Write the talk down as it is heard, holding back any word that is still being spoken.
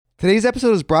Today's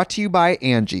episode is brought to you by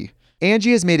Angie.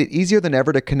 Angie has made it easier than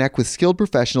ever to connect with skilled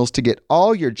professionals to get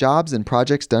all your jobs and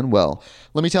projects done well.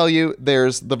 Let me tell you,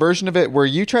 there's the version of it where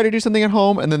you try to do something at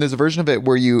home, and then there's a version of it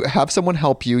where you have someone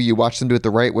help you, you watch them do it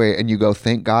the right way, and you go,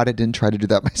 thank God I didn't try to do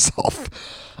that myself.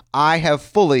 I have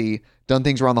fully done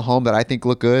things around the home that I think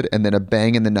look good, and then a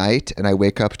bang in the night, and I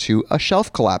wake up to a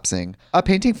shelf collapsing, a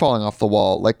painting falling off the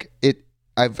wall.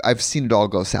 I've seen it all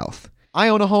go south. I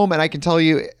own a home, and I can tell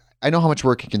you, I know how much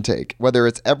work it can take. Whether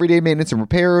it's everyday maintenance and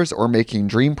repairs or making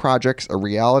dream projects a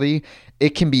reality,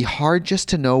 it can be hard just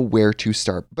to know where to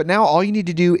start. But now all you need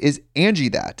to do is Angie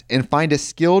that and find a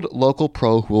skilled local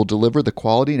pro who will deliver the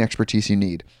quality and expertise you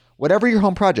need. Whatever your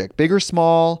home project, big or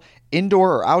small,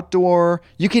 indoor or outdoor,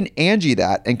 you can Angie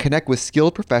that and connect with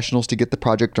skilled professionals to get the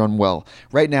project done well.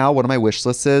 Right now, one of my wish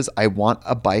lists is I want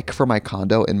a bike for my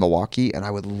condo in Milwaukee, and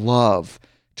I would love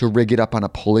to rig it up on a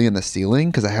pulley in the ceiling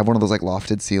because I have one of those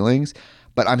lofted ceilings,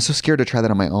 but I'm so scared to try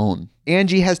that on my own.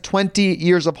 Angie has 20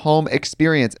 years of home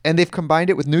experience, and they've combined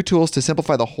it with new tools to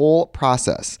simplify the whole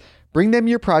process. Bring them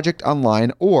your project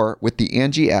online or with the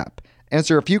Angie app.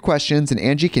 Answer a few questions and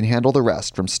Angie can handle the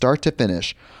rest from start to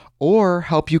finish, or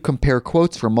help you compare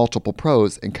quotes from multiple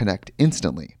pros and connect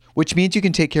instantly, which means you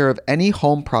can take care of any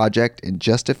home project in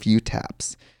just a few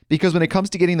taps. Because when it comes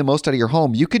to getting the most out of your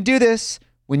home, you can do this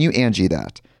when you Angie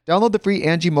that. Download the free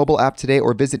Angie mobile app today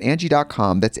or visit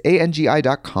Angie.com. That's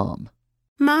ANGI.com.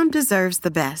 Mom deserves the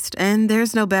best, and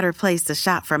there's no better place to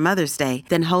shop for Mother's Day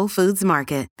than Whole Foods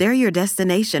Market. They're your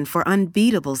destination for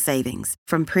unbeatable savings,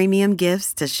 from premium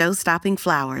gifts to show-stopping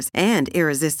flowers and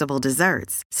irresistible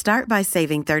desserts. Start by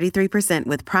saving 33%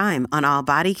 with Prime on all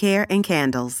body care and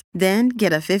candles. Then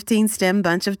get a 15-stem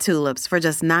bunch of tulips for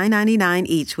just $9.99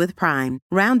 each with Prime.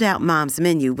 Round out Mom's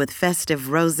menu with festive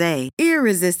rosé,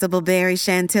 irresistible berry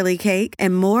chantilly cake,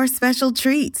 and more special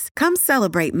treats. Come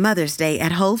celebrate Mother's Day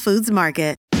at Whole Foods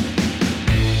Market.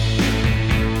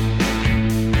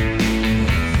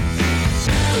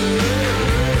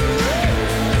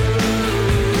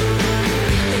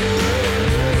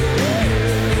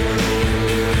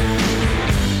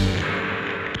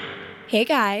 Hey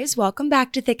guys, welcome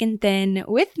back to Thick and Thin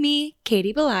with me,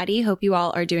 Katie Bellotti. Hope you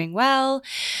all are doing well.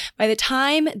 By the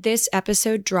time this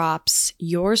episode drops,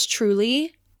 yours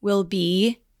truly will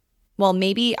be, well,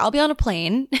 maybe I'll be on a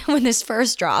plane when this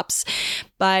first drops,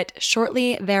 but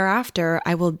shortly thereafter,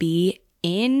 I will be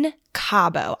in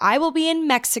Cabo. I will be in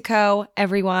Mexico,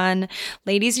 everyone.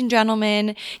 Ladies and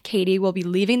gentlemen, Katie will be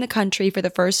leaving the country for the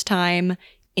first time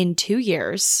in 2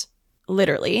 years.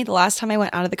 Literally, the last time I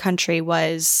went out of the country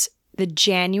was the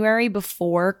January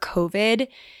before COVID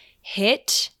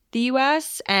hit the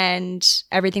US and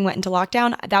everything went into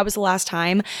lockdown. That was the last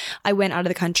time I went out of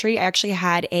the country. I actually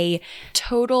had a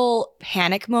total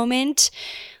panic moment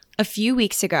a few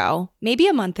weeks ago, maybe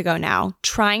a month ago now,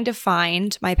 trying to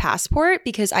find my passport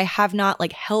because I have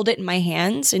not held it in my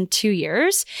hands in 2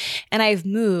 years. And I've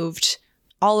moved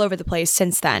all over the place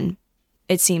since then.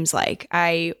 It seems like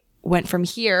I went from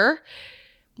here.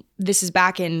 This is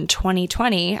back in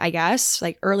 2020, I guess,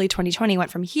 early 2020,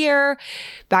 went from here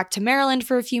back to Maryland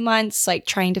for a few months,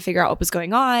 trying to figure out what was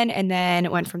going on. And then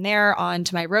it went from there on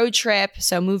to my road trip.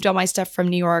 So moved all my stuff from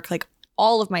New York,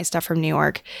 all of my stuff from New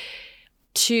York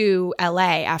to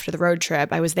LA after the road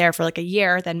trip. I was there for a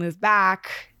year, then moved back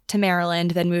to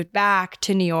Maryland, then moved back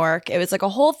to New York. It was a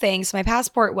whole thing. So my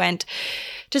passport went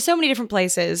to so many different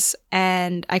places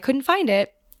and I couldn't find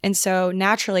it. And so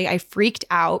naturally I freaked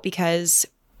out because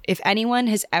if anyone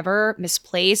has ever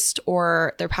misplaced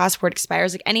or their passport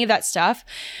expires, any of that stuff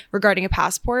regarding a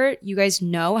passport, you guys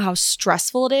know how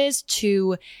stressful it is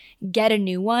to get a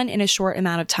new one in a short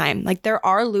amount of time. There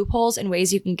are loopholes and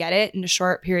ways you can get it in a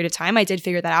short period of time. I did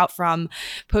figure that out from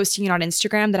posting it on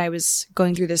Instagram that I was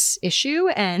going through this issue,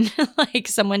 and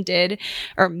someone did,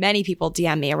 or many people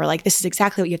DM me and were this is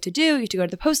exactly what you have to do. You have to go to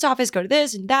the post office, go to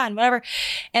this and that and whatever.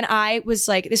 And I was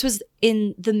this was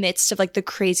in the midst of the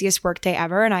craziest work day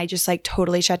ever. And I just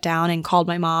totally shut down and called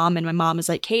my mom, and my mom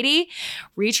was Katie,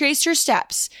 retrace your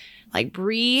steps.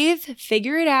 Breathe,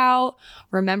 figure it out,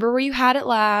 remember where you had it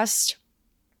last.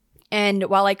 And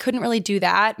while I couldn't really do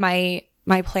that, my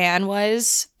plan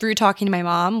was, through talking to my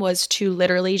mom, was to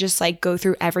literally just go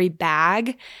through every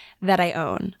bag that I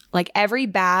own. Every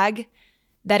bag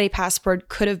that a passport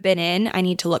could have been in, I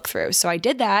need to look through. So I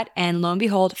did that, and lo and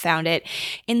behold, found it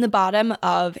in the bottom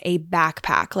of a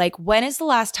backpack. When is the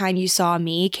last time you saw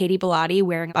me, Katie Bellotti,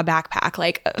 wearing a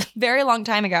backpack? A very long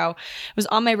time ago. It was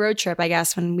on my road trip, I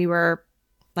guess, when we were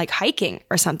like hiking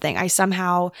or something. I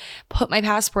somehow put my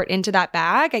passport into that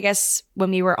bag. I guess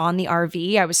when we were on the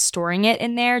RV, I was storing it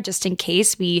in there just in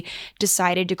case we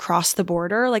decided to cross the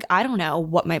border. Like, I don't know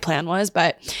what my plan was,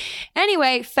 but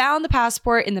anyway, found the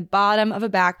passport in the bottom of a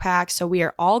backpack. So we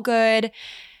are all good.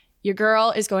 Your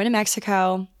girl is going to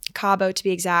Mexico, Cabo to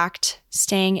be exact,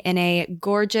 staying in a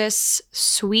gorgeous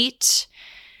suite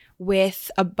with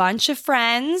a bunch of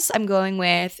friends. I'm going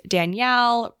with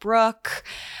Danielle, Brooke,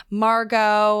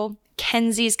 Margot,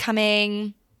 Kenzie's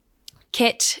coming.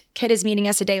 Kit is meeting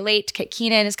us a day late. Kit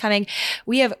Keenan is coming.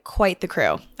 We have quite the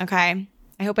crew, okay?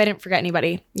 I hope I didn't forget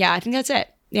anybody. Yeah, I think that's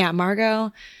it. Yeah,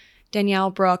 Margot,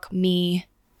 Danielle, Brooke, me,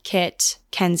 Kit,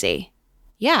 Kenzie.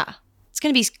 Yeah, it's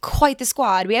going to be quite the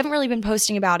squad. We haven't really been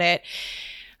posting about it.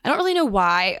 I don't really know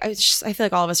why. I feel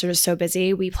like all of us are just so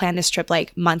busy. We planned this trip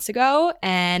like months ago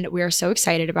and we're so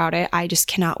excited about it. I just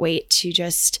cannot wait to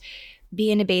just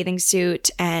be in a bathing suit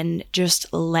and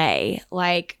just lay.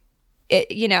 Like,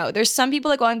 there's some people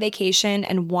that go on vacation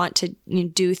and want to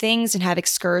do things and have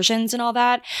excursions and all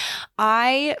that.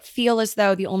 I feel as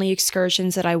though the only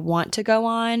excursions that I want to go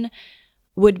on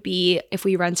would be if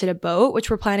we rented a boat,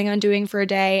 which we're planning on doing for a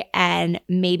day, and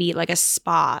maybe like a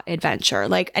spa adventure.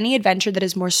 Like any adventure that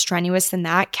is more strenuous than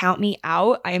that, count me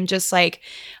out. I am just like,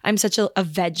 I'm such a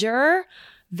vegger.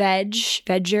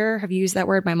 Have you used that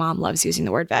word? My mom loves using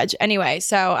the word veg. Anyway,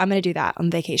 so I'm going to do that on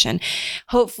vacation.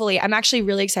 Hopefully, I'm actually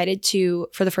really excited to,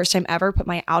 for the first time ever, put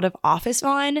my out of office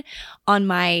on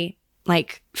my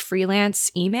like freelance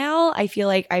email. I feel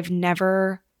like I've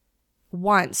never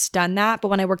once done that, but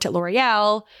when I worked at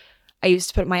L'Oreal, I used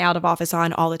to put my out of office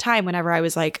on all the time whenever I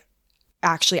was like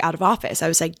actually out of office. I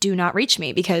was like, do not reach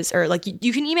me or like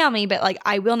you can email me, but like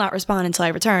I will not respond until I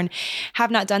return. Have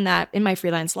not done that in my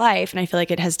freelance life. And I feel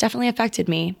like it has definitely affected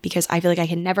me because I feel like I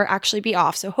can never actually be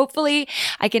off. So hopefully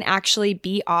I can actually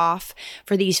be off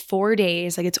for these 4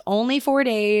 days. Like it's only 4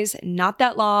 days, not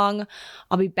that long.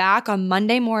 I'll be back on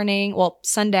Monday morning. Well,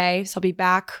 Sunday. So I'll be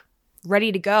back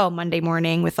ready to go Monday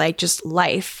morning with like just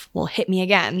life will hit me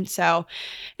again. So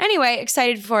anyway,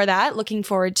 excited for that. Looking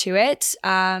forward to it.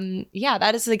 Yeah,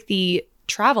 that is like the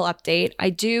travel update.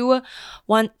 I do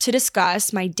want to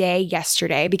discuss my day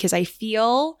yesterday because I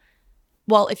feel,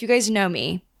 well, if you guys know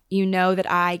me, you know that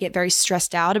I get very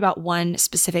stressed out about one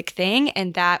specific thing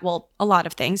and that, well, a lot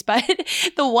of things, but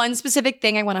the one specific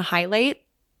thing I want to highlight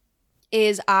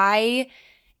is I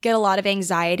get a lot of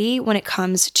anxiety when it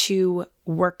comes to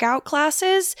workout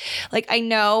classes. Like I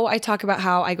know I talk about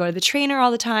how I go to the trainer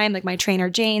all the time. Like my trainer,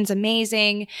 Jane's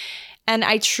amazing. And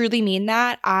I truly mean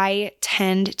that. I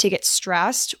tend to get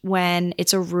stressed when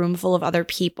it's a room full of other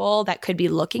people that could be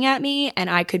looking at me and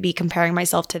I could be comparing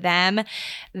myself to them.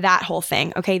 That whole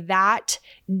thing. Okay. That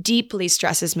deeply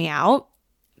stresses me out.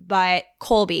 But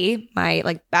Colby, my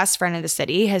like best friend in the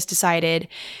city, has decided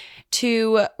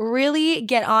to really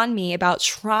get on me about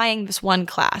trying this one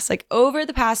class. Like over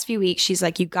the past few weeks, she's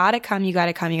like, you gotta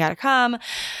come.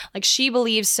 Like she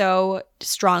believes so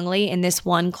strongly in this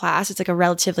one class. It's like a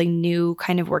relatively new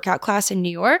kind of workout class in New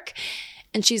York.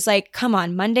 And she's like, come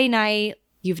on, Monday night,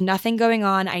 you've nothing going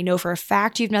on. I know for a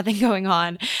fact you've nothing going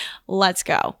on. Let's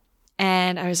go.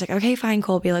 And I was like, okay, fine,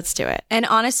 Colby, let's do it. And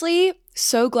honestly,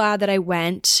 so glad that I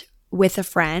went with a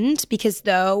friend because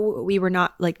though we were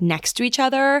not like next to each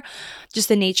other, just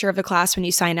the nature of the class, when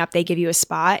you sign up, they give you a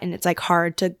spot and it's like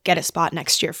hard to get a spot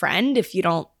next to your friend if you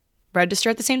don't register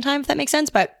at the same time, if that makes sense.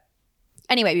 But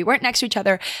anyway, we weren't next to each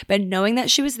other, but knowing that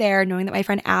she was there, knowing that my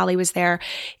friend Allie was there,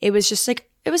 it was just like,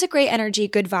 it was a great energy,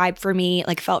 good vibe for me,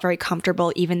 like felt very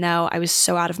comfortable even though I was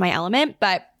so out of my element.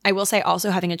 But I will say also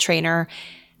having a trainer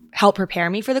help prepare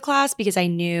me for the class because I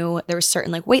knew there were certain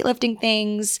like weightlifting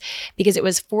things because it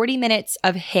was 40 minutes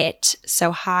of HIIT.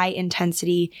 So high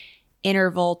intensity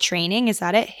interval training. Is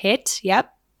that it? HIIT. Yep.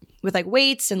 With like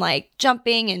weights and like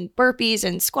jumping and burpees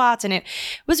and squats. And it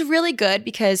was really good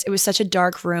because it was such a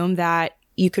dark room that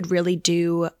you could really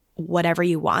do whatever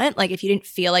you want. Like if you didn't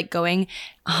feel like going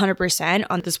 100%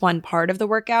 on this one part of the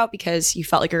workout because you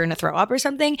felt like you're going to throw up or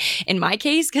something, in my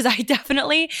case, because I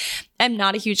definitely am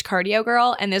not a huge cardio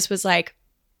girl. And this was like,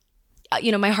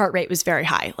 my heart rate was very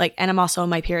high, like, and I'm also on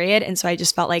my period. And so I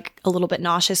just felt like a little bit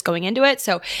nauseous going into it.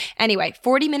 So anyway,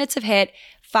 40 minutes of HIIT,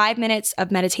 5 minutes of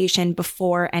meditation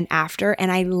before and after.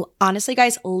 And I honestly,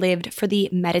 guys, lived for the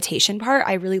meditation part.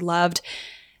 I really loved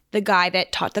the guy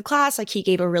that taught the class. Like he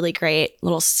gave a really great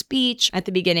little speech at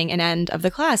the beginning and end of the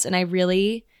class. And I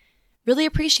really, really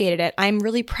appreciated it. I'm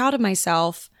really proud of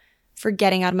myself for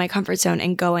getting out of my comfort zone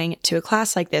and going to a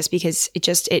class like this because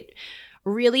it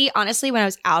really, honestly, when I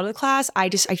was out of the class, I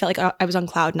felt like I was on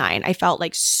cloud nine. I felt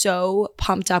like so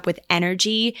pumped up with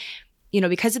energy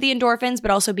because of the endorphins,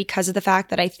 but also because of the fact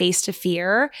that I faced a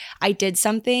fear. I did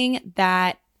something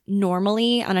that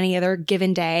normally on any other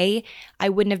given day I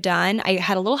wouldn't have done. I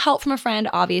had a little help from a friend,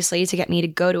 obviously, to get me to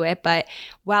go to it. But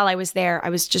while I was there, I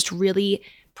was just really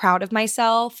proud of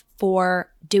myself for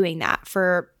doing that,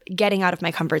 for getting out of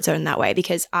my comfort zone in that way,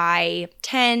 because I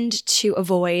tend to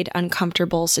avoid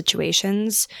uncomfortable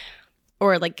situations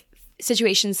or like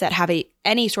situations that have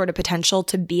any sort of potential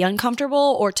to be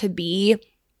uncomfortable or to be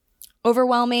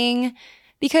overwhelming.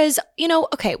 Because,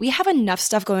 okay, we have enough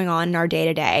stuff going on in our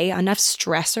day-to-day, enough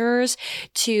stressors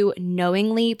to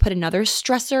knowingly put another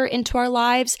stressor into our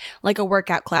lives, like a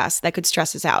workout class that could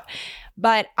stress us out.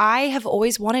 But I have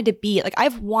always wanted to be,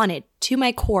 to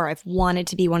my core, I've wanted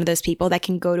to be one of those people that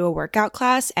can go to a workout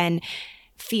class and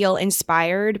feel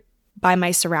inspired by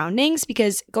my surroundings,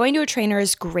 because going to a trainer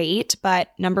is great, but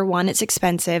number one, it's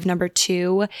expensive. Number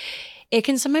two, it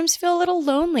can sometimes feel a little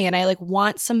lonely, and I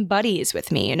want some buddies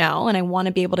with me, and I want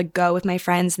to be able to go with my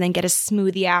friends and then get a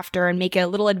smoothie after and make a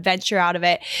little adventure out of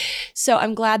it. So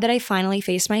I'm glad that I finally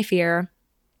faced my fear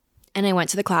and I went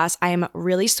to the class. I am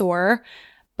really sore,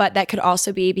 but that could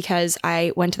also be because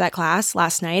I went to that class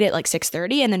last night at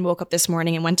 6:30 and then woke up this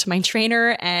morning and went to my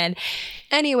trainer. And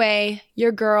anyway,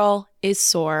 your girl is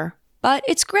sore, but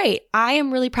it's great. I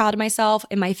am really proud of myself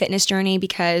in my fitness journey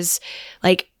because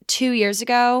 2 years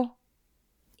ago,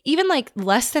 even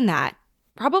less than that,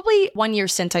 probably 1 year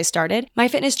since I started my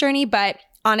fitness journey. But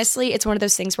honestly, it's one of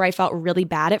those things where I felt really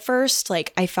bad at first.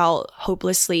 I felt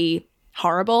hopelessly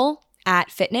horrible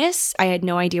at fitness. I had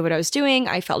no idea what I was doing.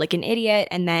 I felt like an idiot.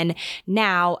 And then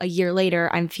now, a year later,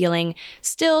 I'm feeling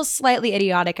still slightly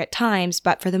idiotic at times,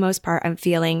 but for the most part, I'm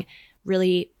feeling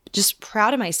really just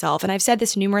proud of myself. And I've said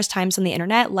this numerous times on the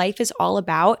internet, life is all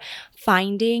about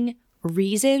finding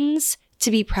reasons to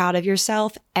be proud of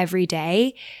yourself every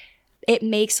day. It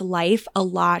makes life a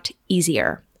lot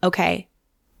easier. Okay,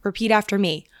 repeat after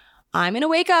me. I'm going to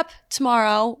wake up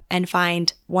tomorrow and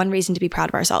find one reason to be proud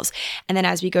of ourselves. And then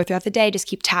as we go throughout the day, just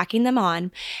keep tacking them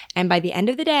on. And by the end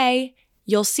of the day,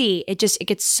 you'll see it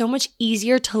gets so much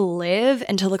easier to live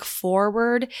and to look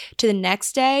forward to the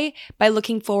next day by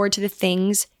looking forward to the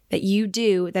things that you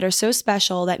do that are so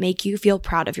special that make you feel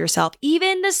proud of yourself.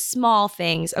 Even the small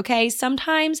things, okay?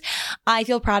 Sometimes I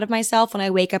feel proud of myself when I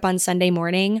wake up on Sunday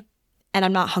morning and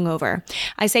I'm not hungover.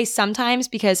 I say sometimes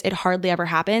because it hardly ever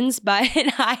happens, but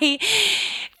I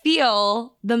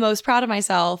feel the most proud of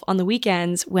myself on the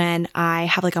weekends when I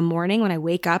have a morning when I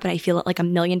wake up and I feel like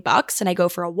 $1,000,000 and I go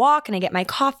for a walk and I get my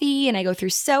coffee and I go through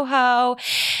Soho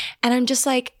and I'm just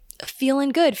feeling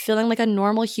good, feeling like a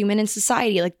normal human in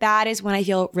society. That is when I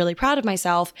feel really proud of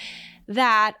myself.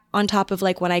 That on top of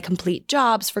when I complete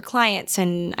jobs for clients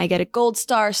and I get a gold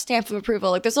star stamp of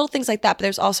approval, there's little things like that. But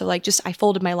there's also I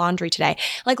folded my laundry today,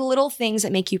 little things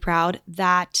that make you proud.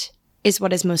 That is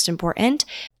what is most important.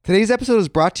 Today's episode is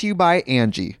brought to you by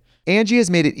Angie. Angie has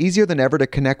made it easier than ever to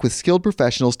connect with skilled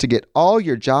professionals to get all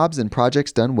your jobs and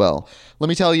projects done well. Let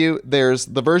me tell you, there's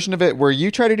the version of it where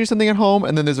you try to do something at home,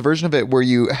 and then there's a version of it where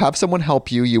you have someone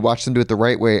help you, you watch them do it the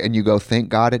right way, and you go, thank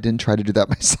God I didn't try to do that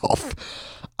myself.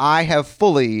 I have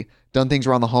fully done things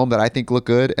around the home that I think look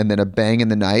good, and then a bang in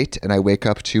the night, and I wake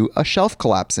up to a shelf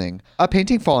collapsing, a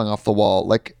painting falling off the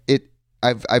wall.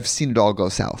 I've seen it all go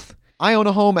south. I own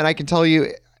a home, and I can tell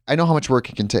you, I know how much work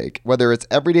it can take. Whether it's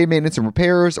everyday maintenance and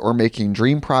repairs or making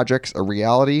dream projects a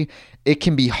reality, it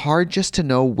can be hard just to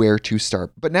know where to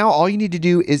start. But now all you need to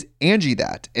do is Angie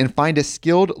that and find a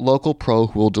skilled local pro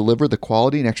who will deliver the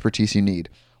quality and expertise you need.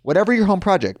 Whatever your home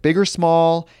project, big or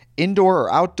small, indoor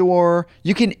or outdoor,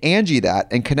 you can Angie that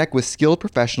and connect with skilled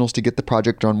professionals to get the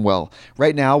project done well.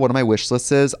 Right now, one of my wish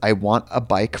lists is I want a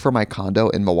bike for my condo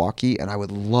in Milwaukee, and I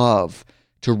would love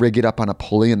to rig it up on a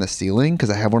pulley in the ceiling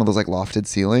because I have one of those lofted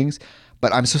ceilings,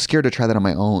 but I'm so scared to try that on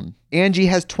my own. Angie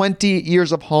has 20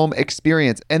 years of home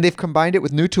experience, and they've combined it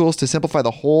with new tools to simplify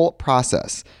the whole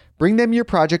process. Bring them your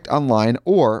project online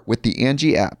or with the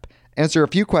Angie app. Answer a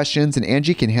few questions and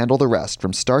Angie can handle the rest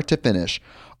from start to finish,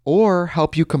 or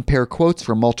help you compare quotes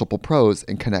from multiple pros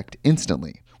and connect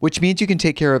instantly, which means you can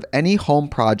take care of any home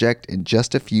project in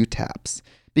just a few taps.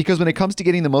 Because when it comes to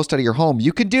getting the most out of your home,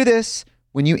 you can do this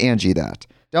when you Angie that.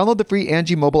 Download the free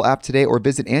Angie mobile app today or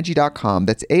visit Angie.com.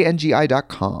 That's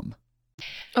ANGI.com.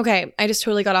 Okay, I just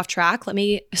totally got off track. Let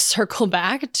me circle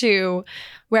back to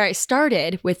where I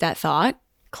started with that thought.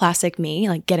 Classic me,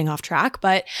 like getting off track.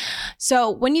 But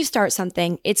so when you start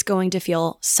something, it's going to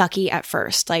feel sucky at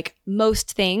first. Like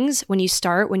most things, when you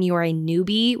start, when you are a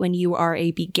newbie, when you are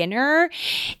a beginner,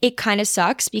 it kind of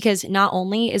sucks because not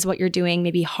only is what you're doing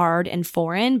maybe hard and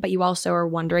foreign, but you also are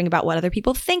wondering about what other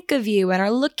people think of you and are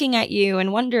looking at you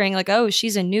and wondering like, oh,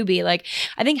 she's a newbie. Like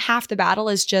I think half the battle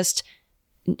is just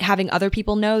having other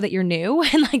people know that you're new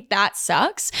and like that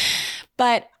sucks.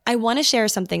 But I want to share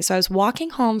something. So I was walking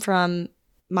home from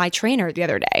my trainer the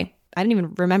other day. I didn't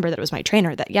even remember that it was my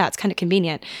trainer. That, yeah, it's kind of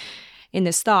convenient in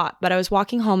this thought. But I was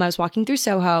walking home. I was walking through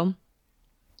Soho.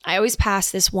 I always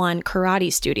pass this one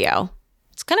karate studio.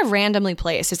 It's kind of randomly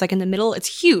placed. It's like in the middle.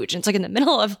 It's huge. It's like in the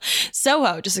middle of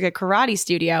Soho, just like a karate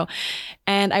studio.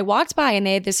 And I walked by and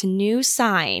they had this new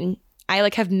sign. I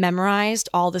like have memorized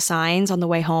all the signs on the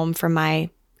way home from my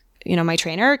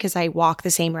trainer because I walk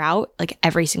the same route like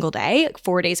every single day, like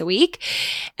 4 days a week.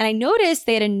 And I noticed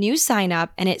they had a new sign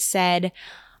up and it said,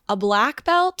 "A black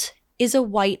belt is a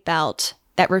white belt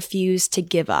that refused to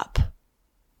give up."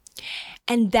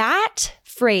 And that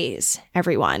phrase,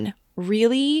 everyone,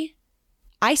 really,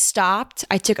 I stopped.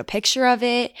 I took a picture of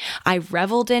it. I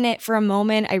reveled in it for a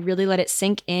moment. I really let it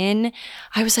sink in.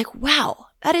 I was like, wow,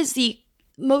 that is the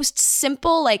most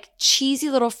simple, like cheesy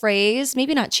little phrase.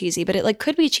 Maybe not cheesy, but it like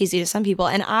could be cheesy to some people.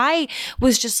 And I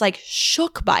was just like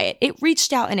shook by it. It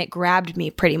reached out and it grabbed me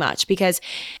pretty much because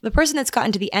the person that's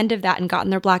gotten to the end of that and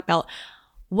gotten their black belt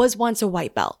was once a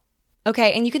white belt.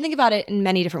 Okay. And you can think about it in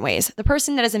many different ways. The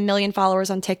person that has 1 million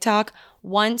followers on TikTok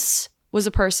once was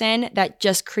a person that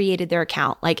just created their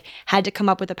account, like had to come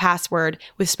up with a password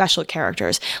with special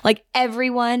characters. Like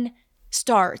everyone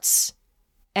starts.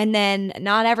 And then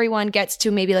not everyone gets to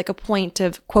maybe like a point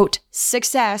of quote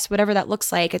success, whatever that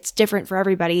looks like. It's different for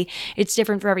everybody. It's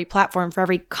different for every platform, for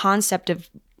every concept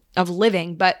of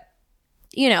living. But,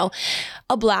 you know,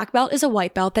 a black belt is a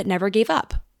white belt that never gave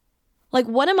up. Like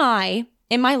what am I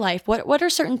in my life? What are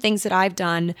certain things that I've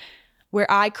done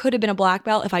where I could have been a black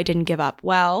belt if I didn't give up?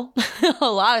 Well, a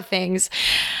lot of things,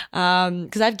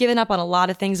 because I've given up on a lot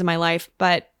of things in my life,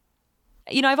 but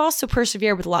you know, I've also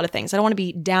persevered with a lot of things. I don't want to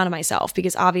be down on myself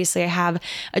because obviously I have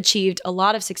achieved a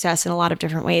lot of success in a lot of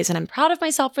different ways and I'm proud of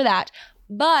myself for that.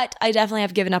 But I definitely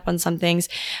have given up on some things.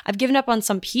 I've given up on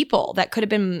some people that could have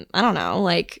been, I don't know,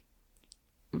 like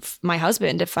my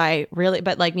husband if I really,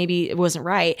 but like maybe it wasn't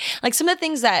right. Like some of the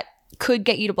things that could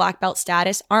get you to black belt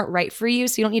status aren't right for you.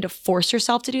 So you don't need to force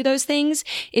yourself to do those things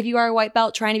if you are a white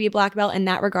belt trying to be a black belt in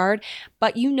that regard.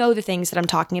 But you know the things that I'm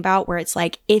talking about where it's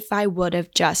like, if I would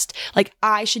have just, like,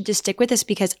 I should just stick with this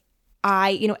because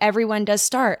everyone does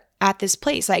start at this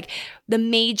place. Like the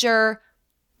major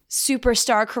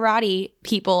superstar karate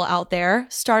people out there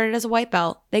started as a white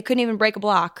belt. They couldn't even break a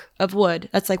block of wood.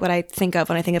 That's like what I think of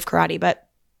when I think of karate. But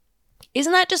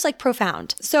isn't that just like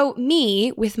profound? So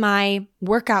me with my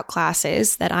workout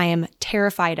classes that I am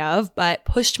terrified of, but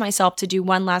pushed myself to do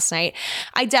one last night,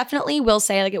 I definitely will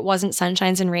say like it wasn't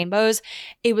sunshines and rainbows.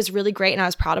 It was really great and I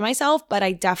was proud of myself, but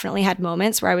I definitely had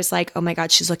moments where I was like, oh my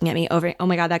God, she's looking at me over. Oh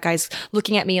my God, that guy's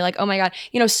looking at me like, oh my God,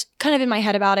 kind of in my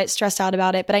head about it, stressed out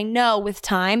about it. But I know with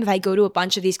time, if I go to a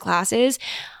bunch of these classes,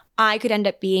 I could end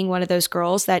up being one of those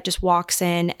girls that just walks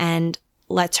in and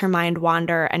lets her mind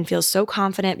wander and feels so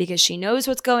confident because she knows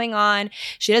what's going on.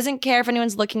 She doesn't care if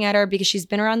anyone's looking at her because she's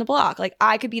been around the block. Like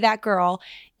I could be that girl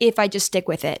if I just stick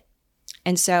with it.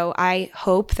 And so I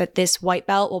hope that this white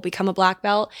belt will become a black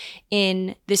belt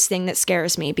in this thing that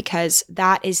scares me because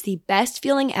that is the best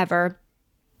feeling ever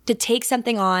to take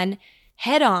something on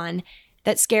head on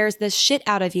that scares the shit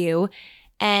out of you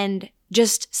and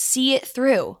just see it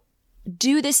through.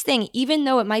 Do this thing, even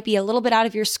though it might be a little bit out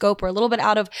of your scope or a little bit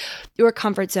out of your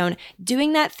comfort zone,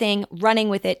 doing that thing, running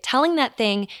with it, telling that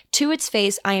thing to its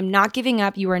face, I am not giving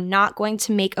up. You are not going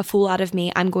to make a fool out of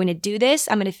me. I'm going to do this.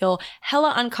 I'm going to feel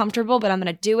hella uncomfortable, but I'm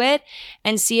going to do it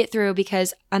and see it through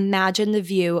because imagine the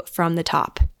view from the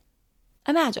top.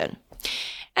 Imagine.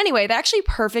 Anyway, that actually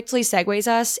perfectly segues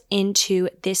us into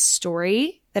this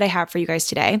story that I have for you guys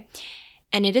today.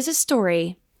 And it is a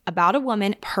story about a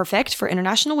woman, perfect for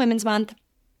International Women's Month.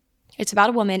 It's about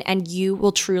a woman, and you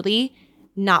will truly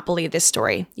not believe this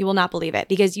story. You will not believe it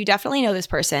because you definitely know this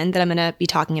person that I'm going to be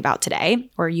talking about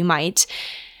today, or you might.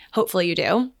 Hopefully you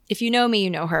do. If you know me, you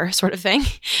know her, sort of thing.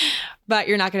 But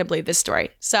you're not going to believe this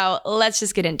story. So let's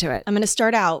just get into it. I'm going to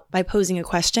start out by posing a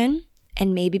question,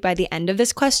 and maybe by the end of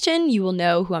this question, you will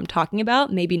know who I'm talking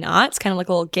about. Maybe not. It's kind of like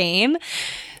a little game.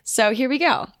 So here we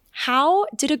go. How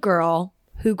did a girl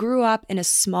who grew up in a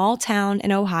small town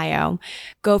in Ohio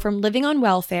go from living on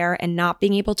welfare and not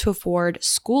being able to afford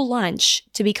school lunch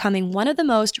to becoming one of the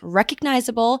most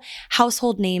recognizable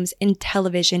household names in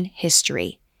television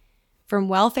history? from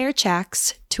welfare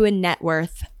checks to a net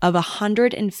worth of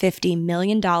 $150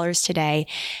 million today.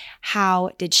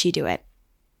 How did she do it?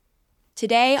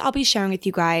 Today, I'll be sharing with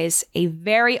you guys a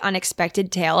very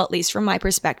unexpected tale, at least from my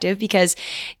perspective, because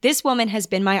this woman has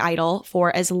been my idol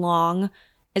for as long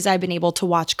as I've been able to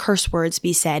watch curse words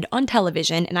be said on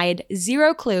television, and I had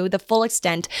zero clue the full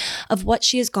extent of what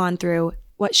she has gone through,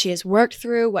 what she has worked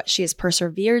through, what she has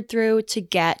persevered through to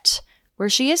get where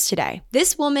she is today.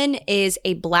 This woman is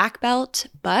a black belt,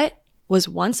 but was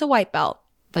once a white belt,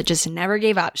 but just never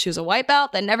gave up. She was a white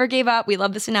belt that never gave up. We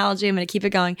love this analogy. I'm going to keep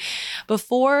it going.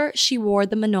 Before she wore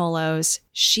the Manolos,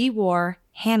 she wore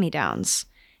hand-me-downs.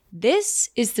 This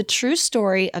is the true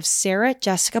story of Sarah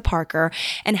Jessica Parker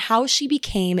and how she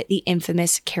became the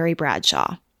infamous Carrie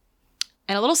Bradshaw.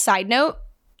 And a little side note,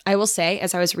 I will say,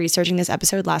 as I was researching this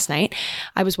episode last night,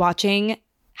 I was watching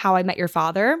How I Met Your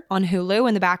Father on Hulu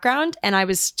in the background, and I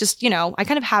was just, I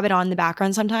kind of have it on in the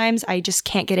background sometimes. I just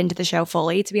can't get into the show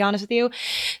fully, to be honest with you.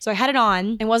 So I had it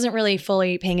on and wasn't really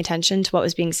fully paying attention to what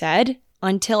was being said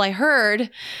until I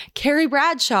heard Carrie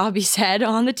Bradshaw be said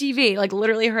on the TV. Like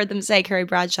literally heard them say Carrie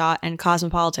Bradshaw and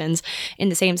Cosmopolitans in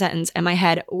the same sentence, and my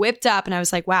head whipped up and I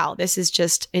was like, wow, it's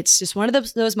just one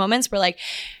of those moments where like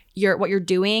what you're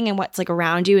doing and what's like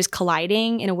around you is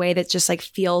colliding in a way that just like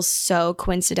feels so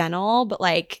coincidental, but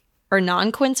like, or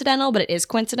non-coincidental, but it is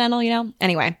coincidental,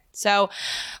 Anyway, so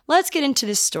let's get into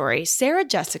this story. Sarah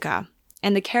Jessica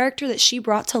and the character that she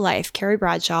brought to life, Carrie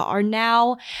Bradshaw, are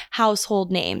now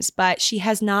household names, but she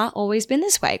has not always been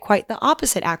this way. Quite the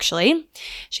opposite, actually.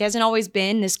 She hasn't always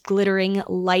been this glittering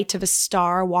light of a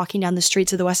star walking down the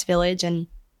streets of the West Village, and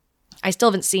I still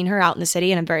haven't seen her out in the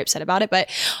city, and I'm very upset about it, but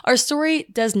our story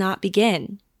does not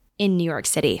begin in New York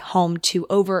City, home to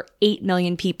over 8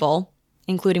 million people,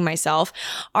 including myself.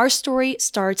 Our story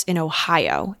starts in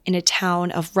Ohio, in a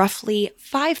town of roughly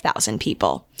 5,000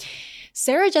 people.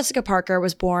 Sarah Jessica Parker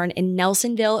was born in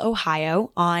Nelsonville,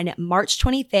 Ohio on March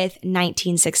 25th,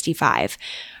 1965.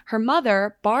 Her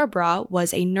mother, Barbara,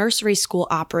 was a nursery school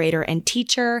operator and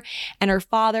teacher, and her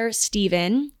father,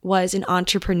 Stephen, was an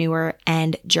entrepreneur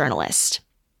and journalist.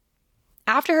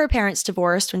 After her parents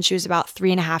divorced when she was about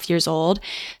 3.5 years old,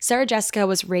 Sarah Jessica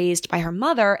was raised by her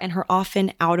mother and her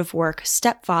often out-of-work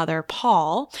stepfather,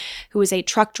 Paul, who was a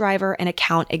truck driver and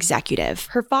account executive.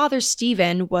 Her father,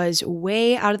 Stephen, was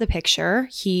way out of the picture.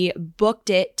 He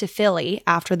booked it to Philly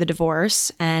after the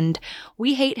divorce, and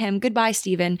we hate him. Goodbye,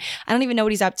 Stephen. I don't even know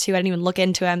what he's up to. I didn't even look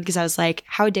into him because I was like,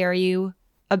 how dare you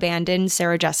abandon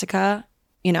Sarah Jessica?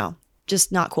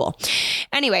 Just not cool.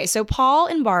 Anyway, so Paul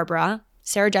and Barbara,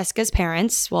 Sarah Jessica's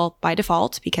parents, well, by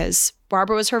default, because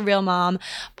Barbara was her real mom,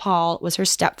 Paul was her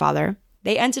stepfather,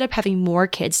 they ended up having more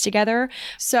kids together.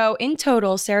 So in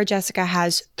total, Sarah Jessica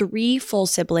has 3 full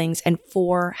siblings and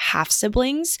 4 half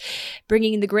siblings,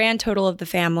 bringing the grand total of the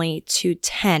family to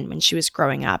 10 when she was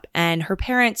growing up. And her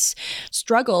parents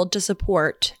struggled to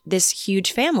support this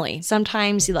huge family.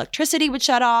 Sometimes the electricity would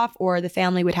shut off, or the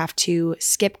family would have to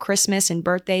skip Christmas and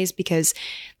birthdays because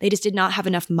they just did not have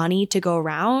enough money to go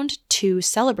around to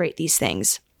celebrate these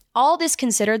things. All this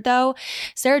considered, though,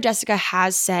 Sarah Jessica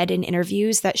has said in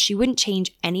interviews that she wouldn't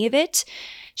change any of it.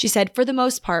 She said, for the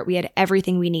most part, we had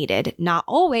everything we needed. Not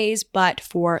always, but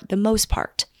for the most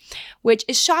part, which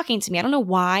is shocking to me. I don't know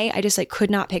why. I just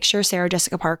could not picture Sarah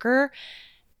Jessica Parker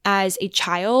as a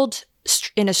child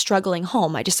in a struggling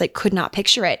home. I just could not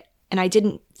picture it. And I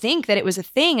didn't think that it was a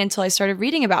thing until I started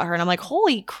reading about her. And I'm like,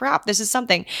 holy crap, this is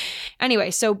something.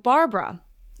 Anyway, so Barbara,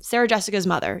 Sarah Jessica's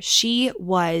mother, she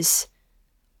was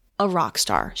a rock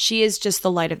star. She is just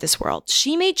the light of this world.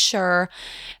 She made sure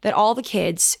that all the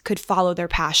kids could follow their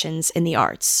passions in the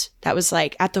arts. That was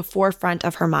at the forefront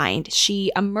of her mind.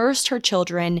 She immersed her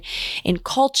children in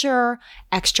culture,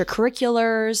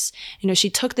 extracurriculars. She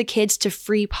took the kids to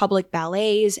free public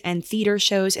ballets and theater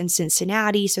shows in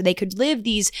Cincinnati so they could live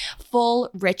these full,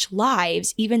 rich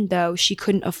lives, even though she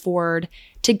couldn't afford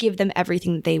to give them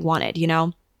everything that they wanted,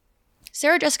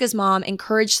 Sarah Jessica's mom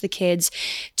encouraged the kids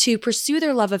to pursue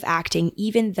their love of acting,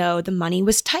 even though the money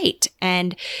was tight.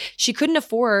 And she couldn't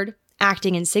afford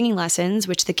acting and singing lessons,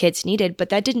 which the kids needed, but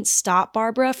that didn't stop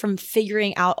Barbara from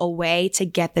figuring out a way to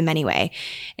get them anyway.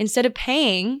 Instead of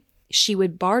paying, she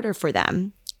would barter for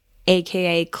them,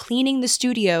 aka cleaning the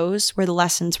studios where the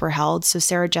lessons were held so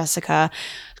Sarah Jessica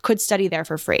could study there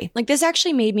for free. This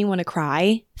actually made me want to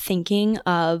cry thinking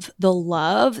of the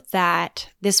love that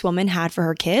this woman had for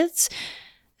her kids.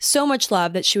 So much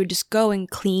love that she would just go and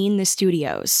clean the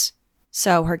studios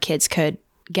so her kids could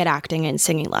get acting and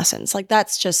singing lessons.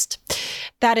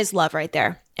 That is love right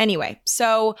there. Anyway,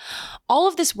 so all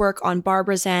of this work on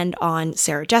Barbara's end, on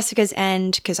Sarah Jessica's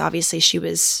end, because obviously she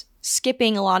was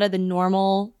skipping a lot of the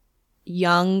normal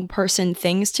young person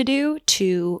things to do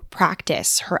to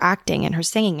practice her acting and her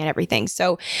singing and everything.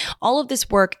 So all of this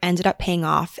work ended up paying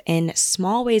off in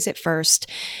small ways at first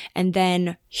and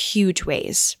then huge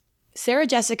ways. Sarah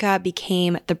Jessica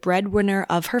became the breadwinner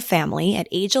of her family at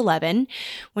age 11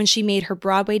 when she made her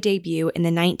Broadway debut in the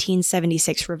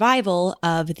 1976 revival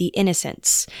of The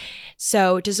Innocents.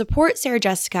 So to support Sarah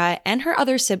Jessica and her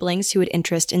other siblings who had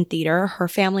interest in theater, her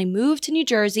family moved to New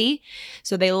Jersey.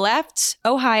 So they left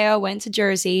Ohio, went to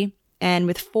Jersey, and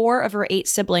with 4 of her 8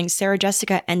 siblings, Sarah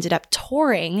Jessica ended up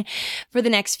touring for the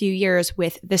next few years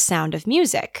with The Sound of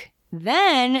Music.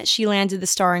 Then she landed the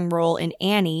starring role in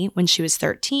Annie when she was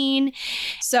 13.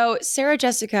 So Sarah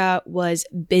Jessica was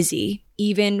busy,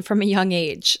 even from a young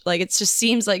age. Like, it just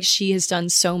seems like she has done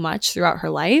so much throughout her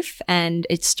life, and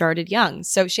it started young.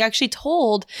 So she actually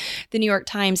told the New York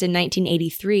Times in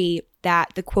 1983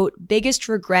 that the, quote, biggest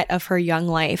regret of her young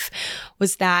life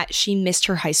was that she missed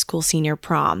her high school senior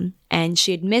prom. And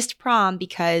she had missed prom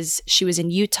because she was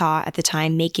in Utah at the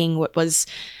time making what was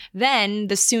then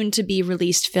the soon-to-be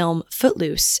released film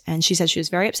Footloose. And she said she was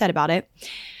very upset about it.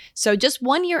 So just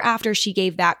 1 year after she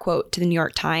gave that quote to the New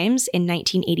York Times in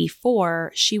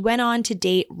 1984, she went on to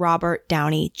date Robert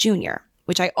Downey Jr.,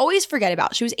 which I always forget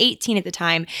about. She was 18 at the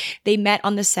time. They met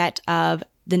on the set of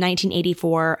the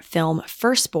 1984 film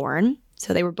Firstborn.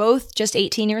 So they were both just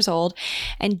 18 years old,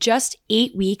 and just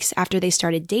 8 weeks after they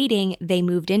started dating, they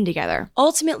moved in together.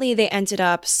 Ultimately, they ended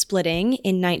up splitting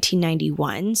in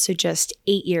 1991, so just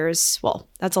 8 years, well,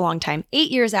 that's a long time, 8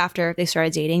 years after they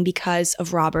started dating because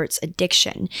of Robert's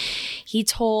addiction. He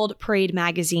told Parade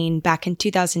magazine back in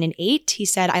 2008, he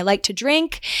said, "I like to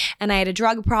drink and I had a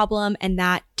drug problem, and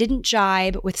that didn't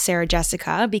jibe with Sarah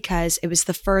Jessica because it was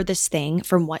the furthest thing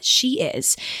from what she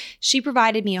is. She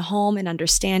provided me a home and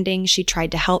understanding. She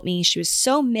tried to help me. She was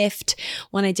so miffed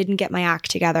when I didn't get my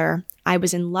act together. I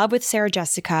was in love with Sarah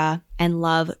Jessica, and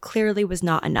love clearly was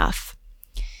not enough."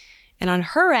 And on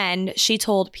her end, she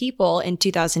told People in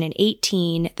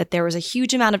 2018 that there was a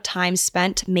huge amount of time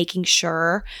spent making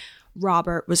sure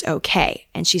Robert was okay.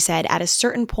 And she said, "At a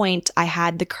certain point, I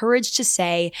had the courage to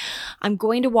say, I'm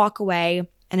going to walk away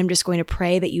and I'm just going to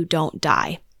pray that you don't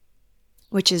die,"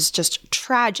 which is just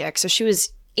tragic. So she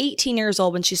was 18 years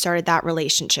old when she started that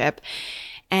relationship.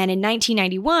 And in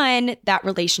 1991, that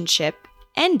relationship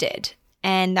ended.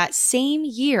 And that same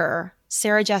year,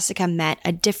 Sarah Jessica met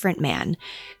a different man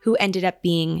who ended up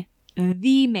being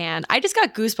the man. I just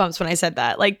got goosebumps when I said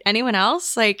that. Like, anyone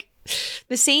else? Like,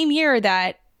 the same year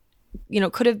that,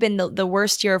 could have been the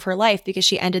worst year of her life because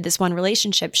she ended this one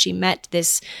relationship, she met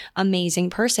this amazing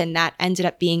person that ended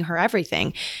up being her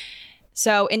everything.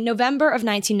 So in November of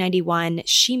 1991,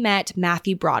 she met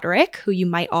Matthew Broderick, who you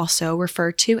might also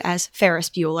refer to as Ferris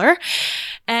Bueller.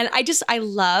 And I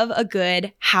love a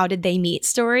good how did they meet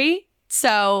story.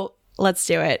 So let's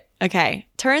do it. Okay.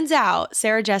 Turns out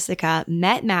Sarah Jessica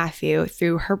met Matthew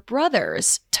through her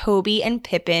brothers, Toby and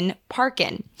Pippin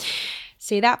Parkin.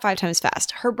 Say that 5 times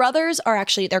fast. Her brothers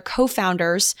they're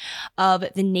co-founders of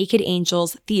the Naked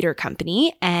Angels Theater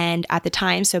Company. And at the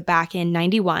time, so back in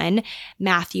 91,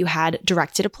 Matthew had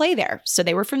directed a play there. So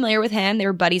they were familiar with him. They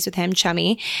were buddies with him,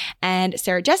 chummy. And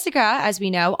Sarah Jessica, as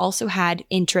we know, also had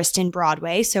interest in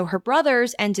Broadway. So her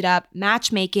brothers ended up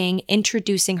matchmaking,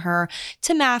 introducing her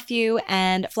to Matthew.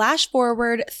 And flash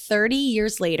forward 30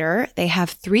 years later, they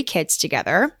have 3 kids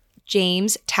together: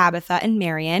 James, Tabitha, and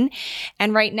Marion.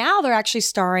 And right now they're actually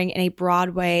starring in a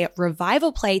Broadway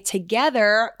revival play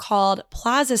together called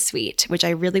Plaza Suite, which I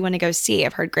really want to go see.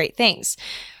 I've heard great things.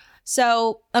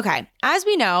 So, okay, as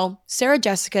we know, Sarah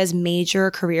Jessica's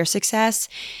major career success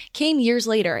came years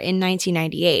later in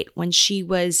 1998 when she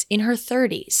was in her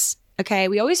 30s. Okay,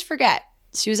 we always forget.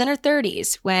 She was in her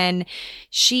 30s when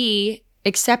she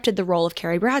accepted the role of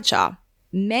Carrie Bradshaw.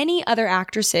 Many other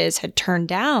actresses had turned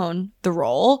down the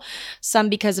role, some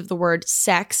because of the word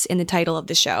sex in the title of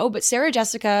the show, but Sarah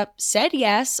Jessica said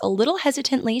yes, a little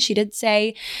hesitantly. She did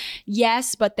say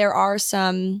yes, but there are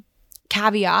some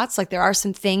caveats, like there are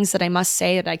some things that I must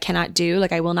say that I cannot do,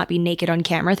 like I will not be naked on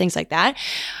camera, things like that.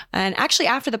 And actually,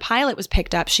 after the pilot was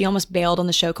picked up, she almost bailed on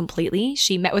the show completely.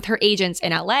 She met with her agents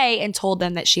in LA and told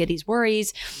them that she had these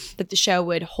worries that the show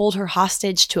would hold her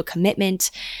hostage to a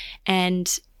commitment.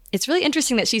 And it's really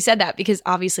interesting that she said that because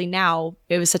obviously now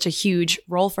it was such a huge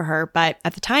role for her. But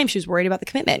at the time, she was worried about the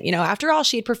commitment. After all,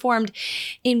 she had performed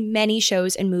in many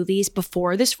shows and movies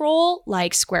before this role,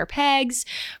 like Square Pegs,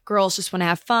 Girls Just Want to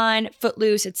Have Fun,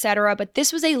 Footloose, etc. But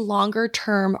this was a longer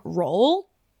term role.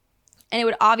 And it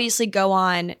would obviously go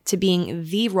on to being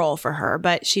the role for her,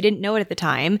 but she didn't know it at the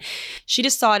time. She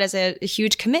just saw it as a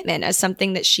huge commitment, as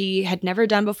something that she had never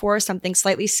done before, something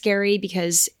slightly scary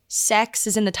because sex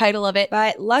is in the title of it.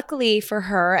 But luckily for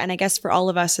her, and I guess for all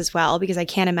of us as well, because I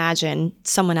can't imagine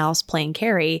someone else playing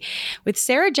Carrie, with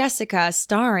Sarah Jessica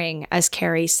starring as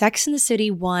Carrie, Sex and the City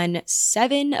won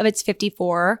 7 of its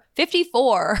 54,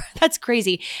 that's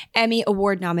crazy, Emmy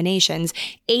Award nominations,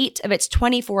 8 of its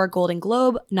 24 Golden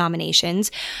Globe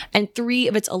nominations, and 3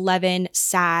 of its 11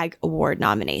 SAG Award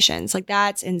nominations. Like,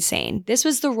 that's insane. This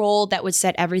was the role that would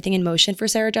set everything in motion for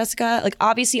Sarah Jessica. Like,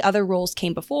 obviously other roles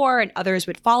came before and others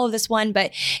would follow this one,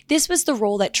 but this was the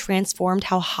role that transformed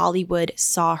how Hollywood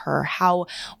saw her, how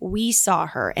we saw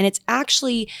her. And it's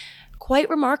actually quite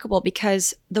remarkable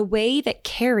because the way that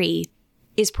Carrie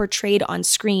is portrayed on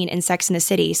screen in Sex and the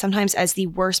City, sometimes as the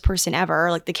worst person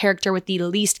ever, like the character with the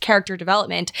least character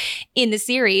development in the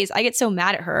series, I get so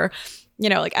mad at her. You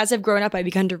know, like as I've grown up, I've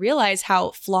begun to realize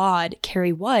how flawed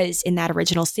Carrie was in that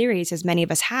original series, as many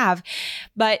of us have.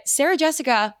 But Sarah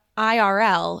Jessica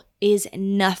IRL is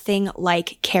nothing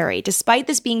like Carrie. Despite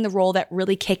this being the role that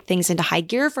really kicked things into high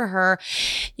gear for her,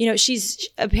 you know, she's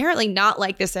apparently not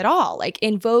like this at all. Like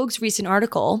in Vogue's recent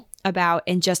article about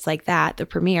And Just Like That, the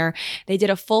premiere, they did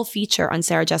a full feature on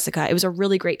Sarah Jessica. It was a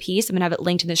really great piece. I'm going to have it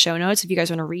linked in the show notes if you guys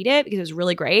want to read it, because it was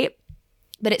really great.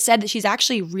 But it said that she's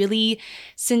actually really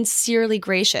sincerely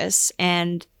gracious,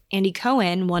 and Andy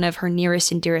Cohen, one of her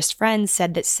nearest and dearest friends,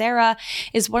 said that Sarah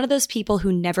is one of those people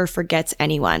who never forgets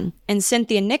anyone. And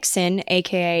Cynthia Nixon,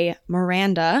 aka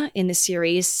Miranda in the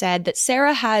series, said that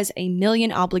Sarah has a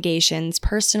million obligations,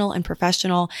 personal and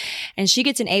professional, and she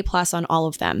gets an A+ on all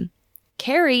of them.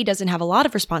 Carrie doesn't have a lot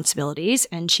of responsibilities,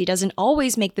 and she doesn't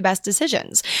always make the best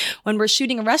decisions. When we're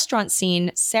shooting a restaurant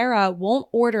scene, Sarah won't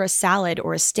order a salad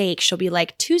or a steak. She'll be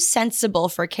like, too sensible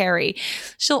for Carrie.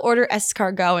 She'll order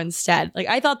escargot instead. Like,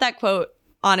 I thought that quote,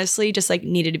 honestly, just like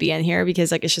needed to be in here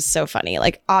because like it's just so funny.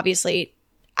 Like, obviously,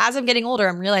 as I'm getting older,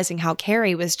 I'm realizing how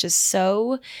Carrie was just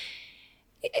so,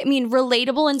 I mean,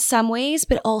 relatable in some ways,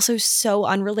 but also so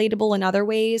unrelatable in other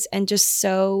ways. And just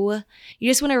so, you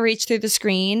just want to reach through the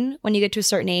screen when you get to a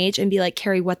certain age and be like,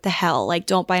 Carrie, what the hell? Like,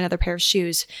 don't buy another pair of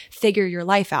shoes. Figure your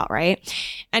life out, right?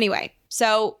 Anyway,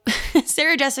 so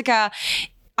Sarah Jessica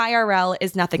IRL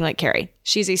is nothing like Carrie.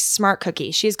 She's a smart cookie.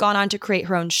 She's gone on to create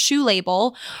her own shoe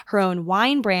label, her own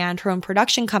wine brand, her own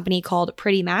production company called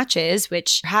Pretty Matches,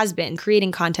 which has been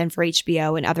creating content for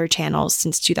HBO and other channels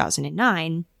since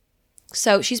 2009.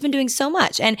 So she's been doing so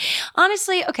much. And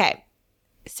honestly, okay,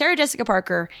 Sarah Jessica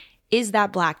Parker is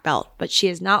that black belt, but she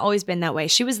has not always been that way.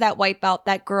 She was that white belt,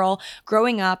 that girl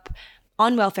growing up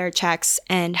on welfare checks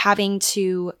and having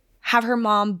to have her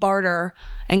mom barter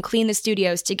and clean the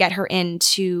studios to get her in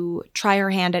to try her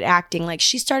hand at acting. Like,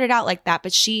 she started out like that,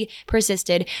 but she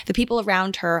persisted. The people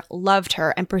around her loved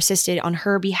her and persisted on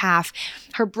her behalf.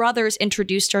 Her brothers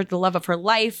introduced her to the love of her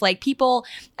life. Like, people,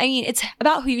 I mean, it's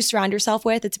about who you surround yourself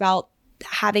with. It's about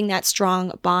having that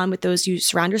strong bond with those you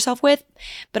surround yourself with,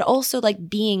 but also like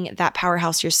being that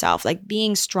powerhouse yourself, like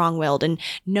being strong-willed and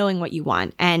knowing what you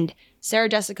want. And Sarah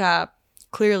Jessica,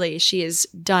 clearly she has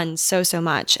done so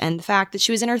much. And the fact that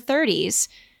she was in her 30s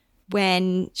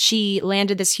when she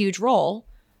landed this huge role,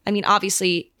 I mean,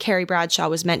 obviously Carrie Bradshaw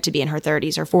was meant to be in her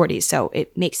 30s or 40s, so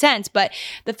it makes sense. But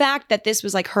the fact that this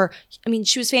was like her, I mean,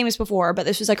 she was famous before, but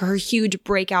this was like her huge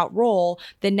breakout role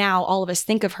that now all of us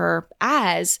think of her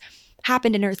as,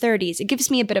 happened in her 30s. It gives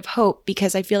me a bit of hope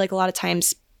because I feel like a lot of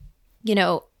times, you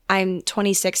know, I'm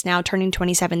 26 now, turning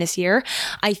 27 this year.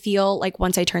 I feel like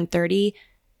once I turn 30,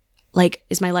 like,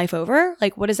 is my life over?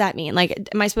 Like, what does that mean? Like,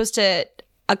 am I supposed to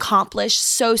accomplish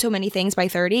so many things by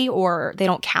 30, or they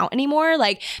don't count anymore?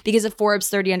 Like, because of Forbes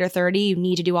 30 under 30, you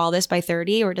need to do all this by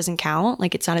 30 or it doesn't count.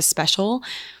 Like, it's not as special,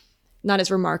 not as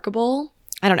remarkable.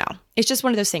 I don't know. It's just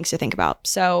one of those things to think about.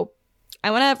 So I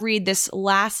want to read this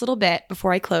last little bit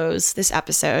before I close this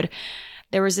episode.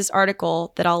 There was this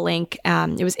article that I'll link.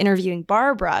 It was interviewing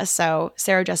Barbara, so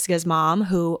Sarah Jessica's mom,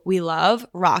 who we love,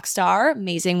 rock star,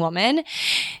 amazing woman.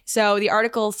 So the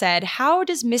article said, how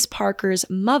does Miss Parker's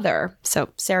mother, so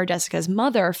Sarah Jessica's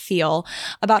mother, feel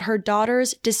about her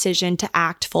daughter's decision to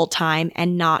act full-time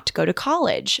and not go to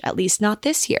college, at least not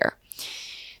this year?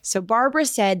 So Barbara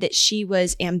said that she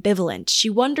was ambivalent.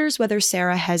 She wonders whether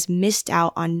Sarah has missed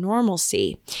out on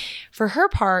normalcy. For her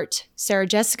part, Sarah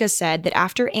Jessica said that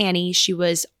after Annie, she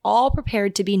was all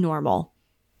prepared to be normal.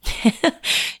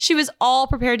 She was all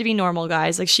prepared to be normal,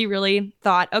 guys. Like, she really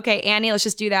thought, okay, Annie, let's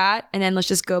just do that. And then let's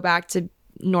just go back to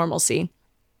normalcy.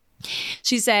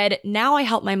 She said, now I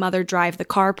help my mother drive the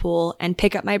carpool and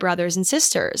pick up my brothers and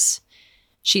sisters.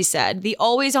 She said, the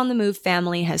always on the move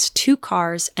family has 2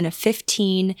 cars and a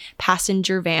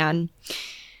 15-passenger van.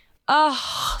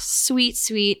 Oh, sweet,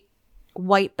 sweet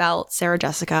white belt Sarah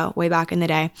Jessica way back in the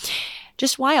day.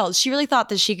 Just wild. She really thought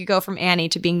that she could go from Annie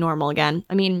to being normal again.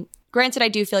 I mean, granted, I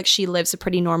do feel like she lives a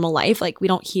pretty normal life. Like, we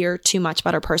don't hear too much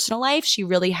about her personal life. She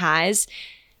really has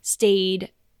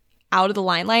stayed out of the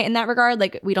limelight in that regard.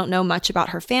 Like, we don't know much about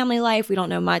her family life. We don't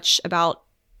know much about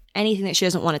anything that she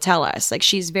doesn't want to tell us. Like,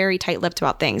 she's very tight-lipped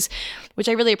about things, which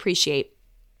I really appreciate.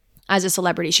 As a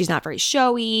celebrity, she's not very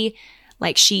showy.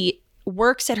 Like, she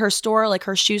works at her store, like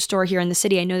her shoe store here in the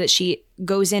city. I know that she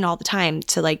goes in all the time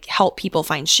to like help people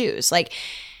find shoes. Like,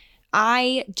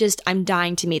 I'm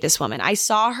dying to meet this woman. I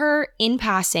saw her in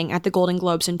passing at the Golden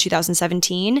Globes in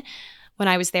 2017 when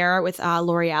I was there with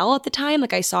L'Oreal at the time.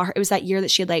 Like, I saw her, it was that year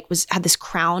that she had this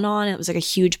crown on, and it was like a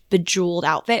huge bejeweled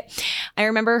outfit. I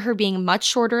remember her being much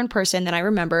shorter in person than I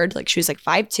remembered. Like, she was like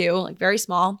 5'2", like very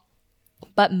small,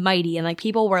 but mighty. And like,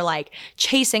 people were like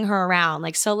chasing her around.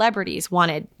 Like, celebrities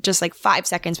wanted just like 5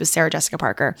 seconds with Sarah Jessica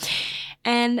Parker.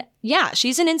 And yeah,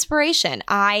 she's an inspiration.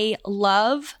 I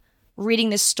love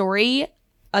reading this story,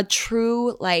 a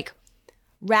true like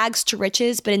rags to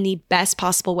riches, but in the best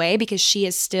possible way, because she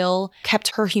has still kept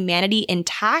her humanity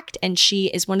intact. And she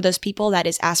is one of those people that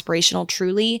is aspirational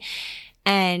truly.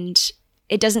 And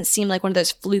it doesn't seem like one of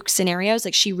those fluke scenarios.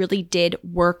 Like, she really did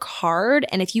work hard.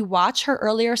 And if you watch her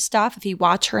earlier stuff, if you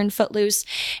watch her in Footloose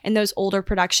and those older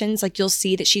productions, like, you'll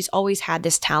see that she's always had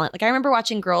this talent. Like, I remember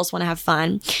watching Girls Want to Have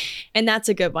Fun, and that's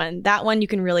a good one. That one you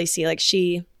can really see, like,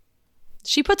 she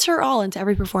puts her all into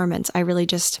every performance.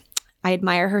 I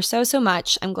admire her so, so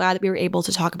much. I'm glad that we were able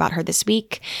to talk about her this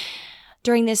week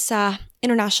during this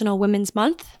International Women's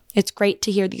Month. It's great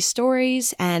to hear these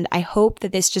stories, and I hope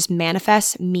that this just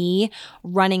manifests me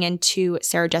running into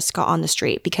Sarah Jessica on the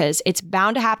street, because it's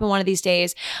bound to happen one of these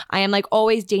days. I am like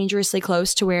always dangerously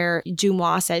close to where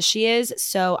Dumois says she is,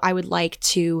 so I would like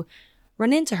to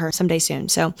run into her someday soon.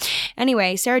 So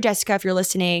anyway, Sarah Jessica, if you're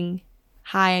listening,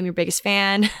 hi, I'm your biggest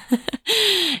fan,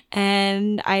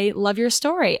 and I love your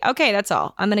story. Okay, that's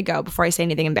all. I'm going to go before I say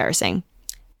anything embarrassing.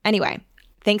 Anyway,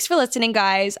 thanks for listening,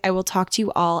 guys. I will talk to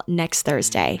you all next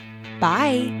Thursday.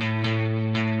 Bye.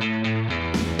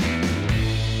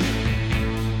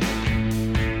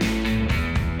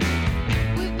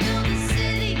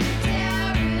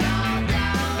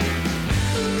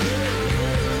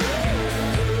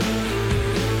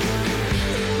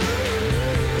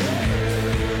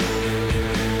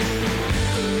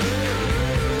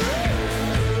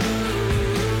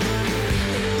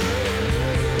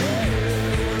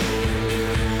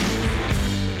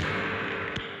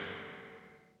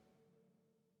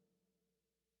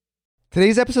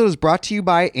 Today's episode is brought to you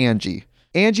by Angie.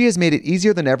 Angie has made it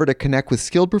easier than ever to connect with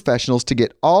skilled professionals to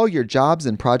get all your jobs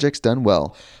and projects done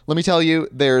well. Let me tell you,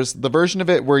 there's the version of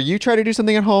it where you try to do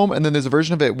something at home, and then there's a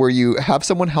version of it where you have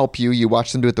someone help you, you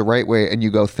watch them do it the right way, and you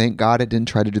go, thank God I didn't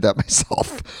try to do that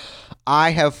myself.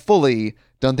 I have fully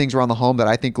done things around the home that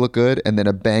I think look good, and then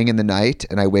a bang in the night,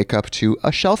 and I wake up to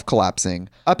a shelf collapsing,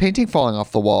 a painting falling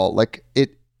off the wall. Like,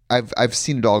 I've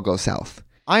seen it all go south.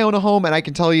 I own a home, and I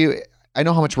can tell you, I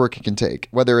know how much work it can take.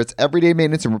 Whether it's everyday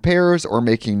maintenance and repairs or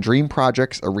making dream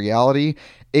projects a reality,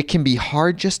 it can be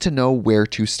hard just to know where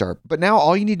to start. But now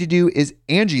all you need to do is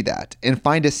Angie that and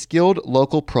find a skilled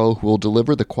local pro who will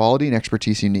deliver the quality and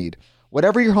expertise you need.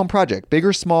 Whatever your home project, big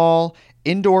or small,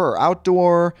 indoor or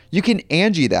outdoor, you can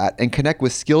Angie that and connect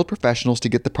with skilled professionals to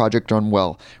get the project done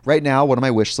well. Right now, one of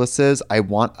my wish lists is I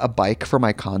want a bike for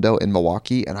my condo in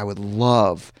Milwaukee, and I would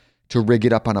love to rig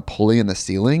it up on a pulley in the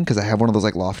ceiling because I have one of those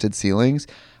like lofted ceilings,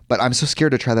 but I'm so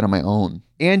scared to try that on my own.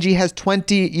 Angie has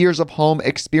 20 years of home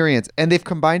experience, and they've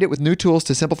combined it with new tools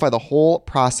to simplify the whole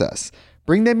process.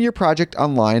 Bring them your project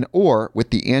online or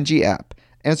with the Angie app.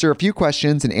 Answer a few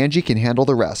questions and Angie can handle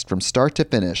the rest from start to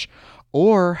finish,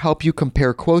 or help you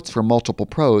compare quotes from multiple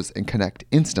pros and connect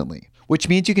instantly, which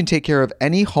means you can take care of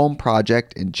any home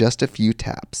project in just a few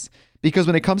taps. Because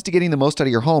when it comes to getting the most out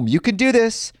of your home, you can do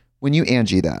this when you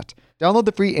Angie that. Download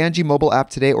the free Angie mobile app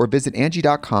today or visit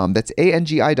Angie.com. That's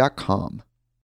ANGI.com.